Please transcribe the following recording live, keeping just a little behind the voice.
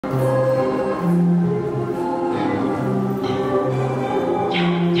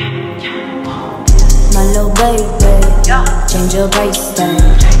baby, change your price tag.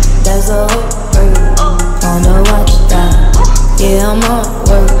 That's a hook for you, wanna watch that. Yeah, I'm on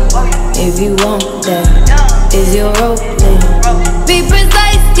work, if you want that. Is your rolling? Be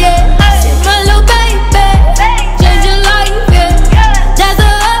precise, yeah. My little baby, change your life, yeah. That's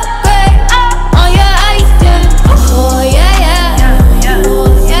a upgrade on your ice, yeah. Oh yeah, yeah. Oh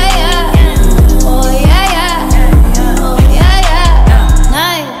yeah, yeah. Oh yeah, yeah. Oh yeah, yeah.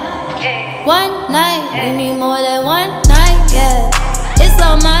 Night, one night, we need more than one night, yeah. It's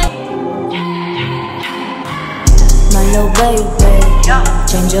all mine. My little baby,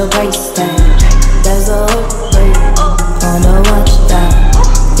 change your price tag. That's a hook for you, wanna watch that.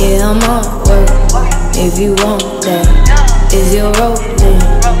 Yeah, I'm on work, if you want that. Is your rolling?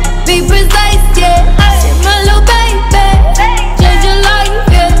 Be precise, yeah. My little baby, change your life,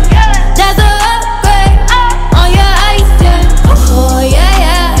 yeah. That's a upgrade on your ice, yeah. Oh yeah,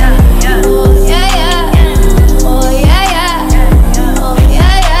 yeah. Oh yeah, yeah. Oh yeah, yeah. Oh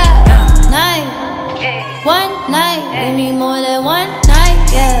yeah, yeah. Night, one night, we need more than one night,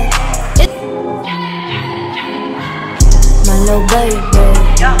 yeah. My little baby,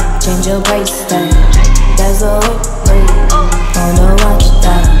 change your price tag. That's a hook for you, wanna watch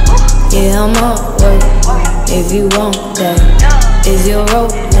that. Yeah, I'm on work, if you want that. Is your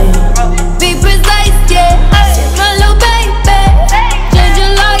rolling? Be precise, yeah. My little baby, change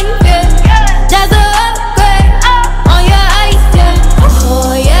your life, yeah. That's a upgrade on your ice, yeah.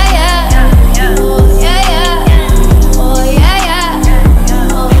 Oh yeah, yeah. Oh yeah, yeah. Oh yeah, yeah.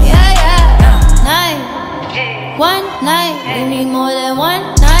 Oh yeah, yeah. Night, one night, we need more than one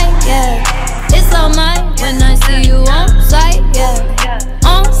night, yeah. It's all mine when I see you on site, yeah.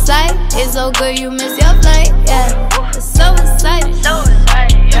 On site, it's so good you miss it.